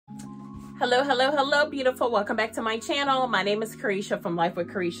Hello, hello, hello, beautiful. Welcome back to my channel. My name is Karisha from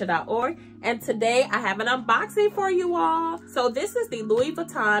lifewithkarisha.org, and today I have an unboxing for you all. So this is the Louis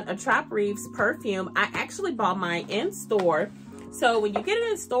Vuitton Attrape Reves perfume. I actually bought mine in store. So when you get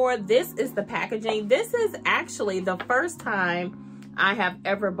it in store, this is the packaging. This is actually the first time I have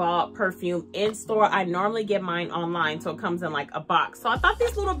ever bought perfume in store. I normally get mine online, so it comes in like a box. So I thought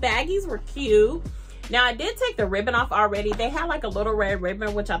these little baggies were cute. Now, I did take the ribbon off already. They had like a little red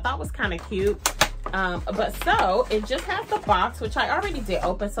ribbon, which I thought was kind of cute. But so it just has the box, which I already did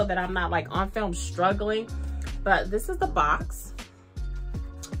open so that I'm not like on film struggling. But this is the box.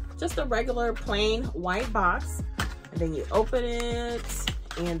 Just a regular plain white box. And then you open it,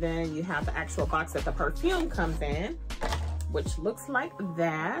 and then you have the actual box that the perfume comes in, which looks like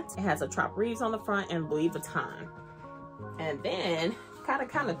that. It has Attrape Reves on the front and Louis Vuitton. And then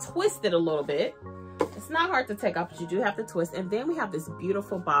kind of twist it a little bit. It's not hard to take off, but you do have to twist. And then we have this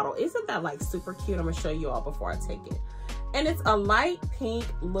beautiful bottle. Isn't that like super cute? I'm gonna show you all before I take it. And it's a light pink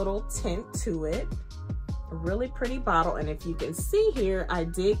little tint to it. A really pretty bottle. And if you can see here, I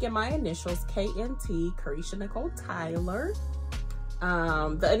did get my initials, KNT, Karisha Nicole Tyler.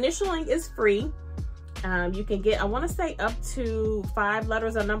 The initialing is free. You can get, I want to say, up to 5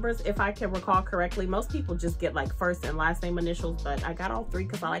 letters or numbers if I can recall correctly. Most people just get like first and last name initials, but I got all 3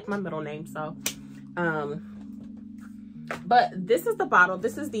 because I like my middle name. So but this is the bottle.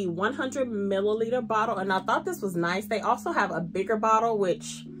 This is the 100 milliliter bottle, and I thought this was nice. They also have a bigger bottle,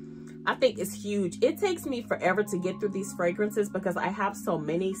 which I think is huge. It takes me forever to get through these fragrances because I have so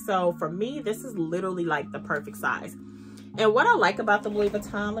many. So for me, this is literally like the perfect size. And what I like about the Louis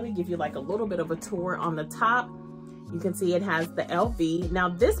Vuitton, let me give you like a little bit of a tour. On the top, you can see it has the LV. Now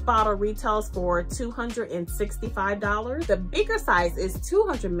this bottle retails for $265. The bigger size is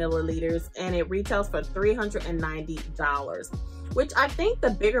 200 milliliters and it retails for $390, which I think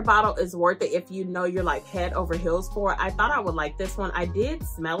the bigger bottle is worth it if you know you're like head over heels for it. I thought I would like this one. I did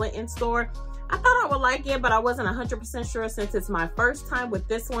smell it in store. I thought I would like it, but I wasn't 100% sure since it's my first time with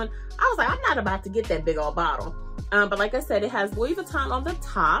this one. I was like, I'm not about to get that big old bottle. But like I said, it has Louis Vuitton on the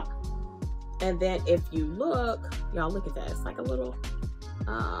top. And then if you look, y'all look at that. It's like a little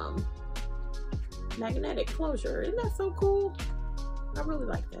magnetic closure. Isn't that so cool? I really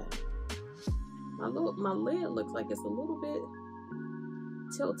like that. My lid looks like it's a little bit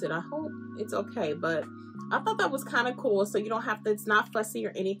tilted. I hope it's okay, but I thought that was kind of cool. So you don't have to, it's not fussy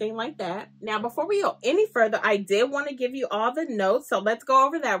or anything like that. Now, before we go any further, I did want to give you all the notes. So let's go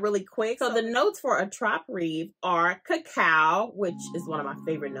over that really quick. So the notes for Attrape Reves are cacao, which is one of my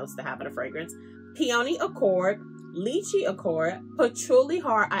favorite notes to have in a fragrance, peony accord, lychee accord, patchouli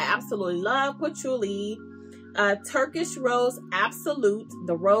heart. I absolutely love patchouli. Turkish rose absolute.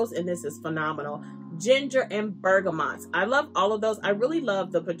 The rose in this is phenomenal. Ginger and bergamot. I love all of those. I really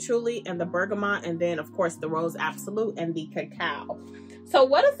love the patchouli and the bergamot, and then of course the rose absolute and the cacao. So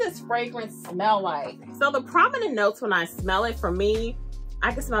what does this fragrance smell like? So the prominent notes when I smell it, for me,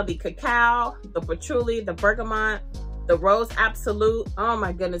 I can smell the cacao, the patchouli, the bergamot, the rose absolute. Oh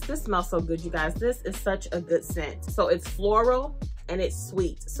my goodness, this smells so good, you guys. This is such a good scent. So it's floral and it's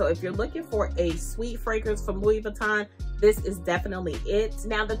sweet. So if you're looking for a sweet fragrance from Louis Vuitton, this is definitely it.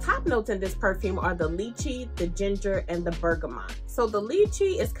 Now, the top notes in this perfume are the lychee, the ginger, and the bergamot. So the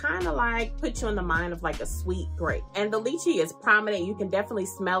lychee is kind of like, put you in the mind of like a sweet grape. And the lychee is prominent. You can definitely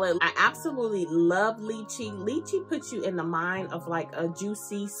smell it. I absolutely love lychee. Lychee puts you in the mind of like a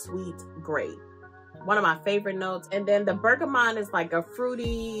juicy, sweet grape. One of my favorite notes. And then the bergamot is like a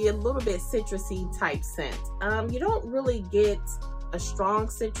fruity, a little bit citrusy type scent. You don't really get a strong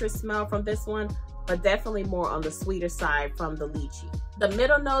citrus smell from this one, but definitely more on the sweeter side from the lychee. The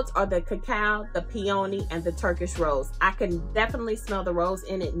middle notes are the cacao, the peony, and the Turkish rose. I can definitely smell the rose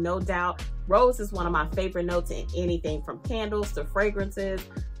in it, no doubt. Rose is one of my favorite notes in anything from candles to fragrances,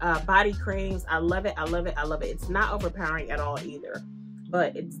 body creams. I love it, I love it, I love it. It's not overpowering at all either,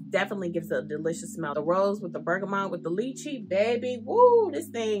 but it definitely gives a delicious smell. The rose with the bergamot with the lychee, baby, woo, this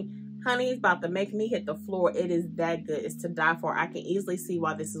thing, honey, is about to make me hit the floor. It is that good. It's to die for. I can easily see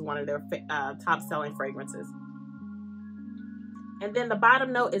why this is one of their top selling fragrances. And then the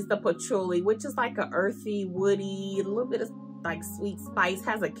bottom note is the patchouli, which is like a earthy, woody, a little bit of like sweet spice,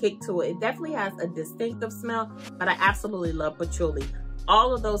 has a kick to it. It definitely has a distinctive smell, but I absolutely love patchouli.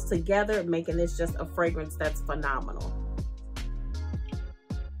 All of those together making this just a fragrance that's phenomenal.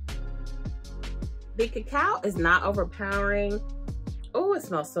 The cacao is not overpowering. Oh, it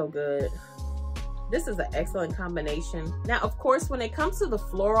smells so good. This is an excellent combination. Now, of course, when it comes to the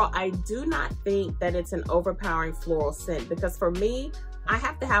floral, I do not think that it's an overpowering floral scent, because for me, I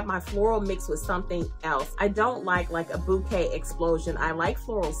have to have my floral mixed with something else. I don't like a bouquet explosion. I like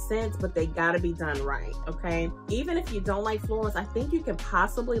floral scents, but they gotta be done right, okay? Even if you don't like florals, I think you can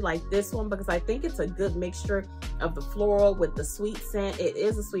possibly like this one because I think it's a good mixture of the floral with the sweet scent. It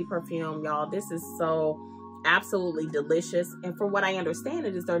is a sweet perfume, y'all. This is so absolutely delicious. And from what I understand,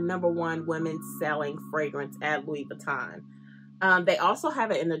 it is their #1 women's selling fragrance at Louis Vuitton. They also have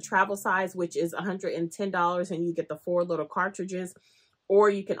it in the travel size, which is $110, and you get the 4 little cartridges. Or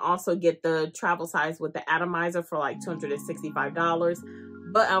you can also get the travel size with the atomizer for like $265.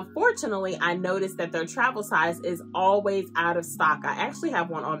 But unfortunately, I noticed that their travel size is always out of stock. I actually have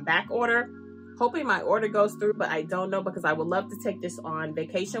one on back order, hoping my order goes through, but I don't know because I would love to take this on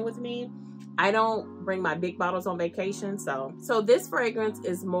vacation with me. I don't bring my big bottles on vacation. So this fragrance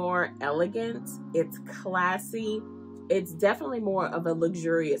is more elegant. It's classy. It's definitely more of a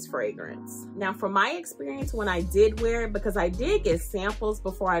luxurious fragrance. Now, from my experience, when I did wear it, because I did get samples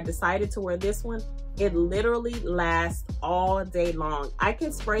before I decided to wear this one, it literally lasts all day long. I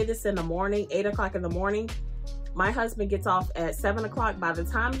can spray this in the morning, 8 o'clock in the morning. My husband gets off at 7 o'clock. By the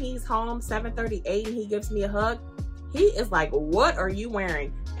time he's home, 7:30, 8, and he gives me a hug, he is like, what are you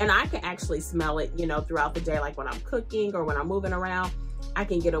wearing? And I can actually smell it, you know, throughout the day, like when I'm cooking or when I'm moving around. I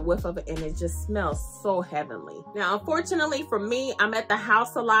can get a whiff of it and it just smells so heavenly. Now, unfortunately for me, I'm at the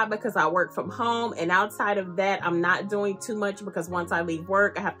house a lot because I work from home, and outside of that, I'm not doing too much because once I leave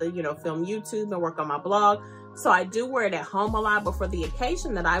work, I have to, you know, film YouTube and work on my blog. So I do wear it at home a lot, but for the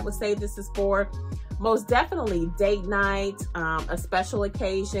occasion that I would say this is for, most definitely date night, a special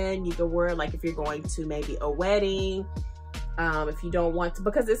occasion. You can wear it like if you're going to maybe a wedding, if you don't want to,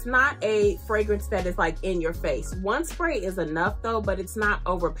 because it's not a fragrance that is like in your face. One spray is enough though, but it's not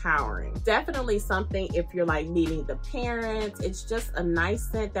overpowering. Definitely something if you're like meeting the parents. It's just a nice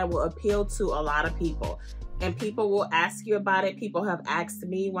scent that will appeal to a lot of people, and people will ask you about it. People have asked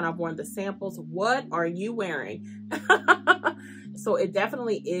me when I've worn the samples, what are you wearing? So it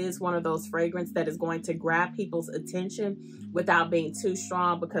definitely is one of those fragrances that is going to grab people's attention without being too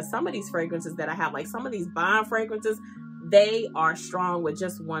strong, because some of these fragrances that I have, like some of these bond fragrances, they are strong with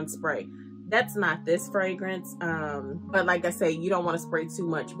just one spray. That's not this fragrance. But like I say, you don't want to spray too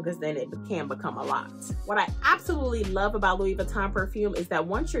much because then it can become a lot. What I absolutely love about Louis Vuitton perfume is that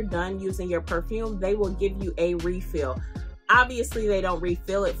once you're done using your perfume, they will give you a refill. Obviously, they don't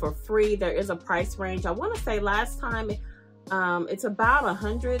refill it for free. There is a price range. I want to say last time, it's about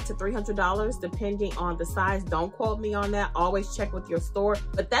 $100 to $300 depending on the size. Don't quote me on that. Always check with your store.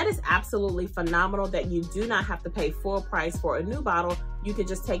 But that is absolutely phenomenal that you do not have to pay full price for a new bottle. You can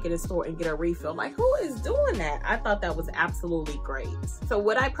just take it in store and get a refill. Like, who is doing that? I thought that was absolutely great. So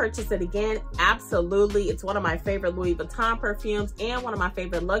would I purchase it again? Absolutely. It's one of my favorite Louis Vuitton perfumes and one of my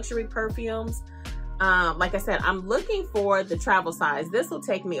favorite luxury perfumes. Like I said, I'm looking for the travel size. This will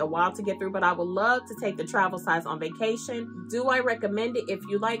take me a while to get through, but I would love to take the travel size on vacation. Do I recommend it? If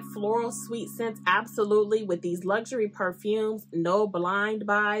you like floral sweet scents, absolutely. With these luxury perfumes, no blind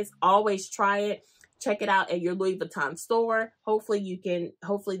buys. Always try it. Check it out at your Louis Vuitton store. Hopefully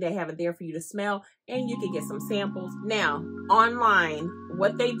they have it there for you to smell and you can get some samples. Now, online,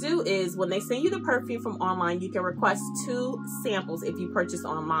 what they do is when they send you the perfume from online, you can request 2 samples if you purchase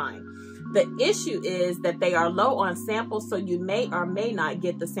online. The issue is that they are low on samples, so you may or may not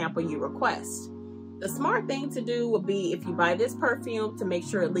get the sample you request. The smart thing to do would be, if you buy this perfume, to make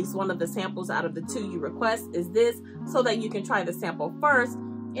sure at least one of the samples out of the 2 you request is this, so that you can try the sample first.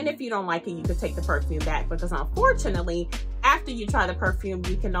 And if you don't like it, you can take the perfume back, because unfortunately, after you try the perfume,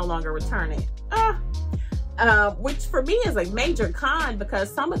 you can no longer return it. Which for me is a major con,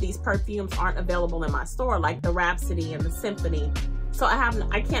 because some of these perfumes aren't available in my store, like the Rhapsody and the Symphony. So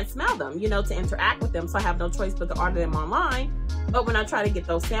I can't smell them, you know, to interact with them. So I have no choice but to order them online. But when I try to get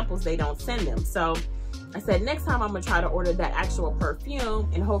those samples, they don't send them. So I said, next time I'm gonna try to order that actual perfume,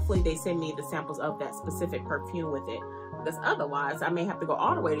 and hopefully they send me the samples of that specific perfume with it. Because otherwise I may have to go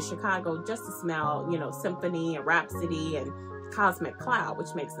all the way to Chicago just to smell, you know, Symphony and Rhapsody and Cosmic Cloud,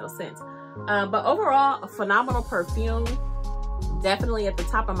 which makes no sense. But overall, a phenomenal perfume. Definitely at the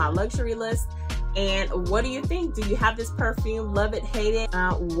top of my luxury list. And what do you think? Do you have this perfume? Love it, hate it?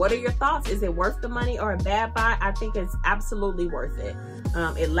 What are your thoughts? Is it worth the money or a bad buy? I think it's absolutely worth it.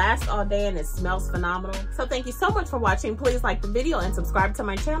 It lasts all day and it smells phenomenal. So thank you so much for watching. Please like the video and subscribe to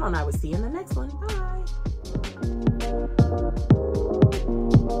my channel, and I will see you in the next one. Bye.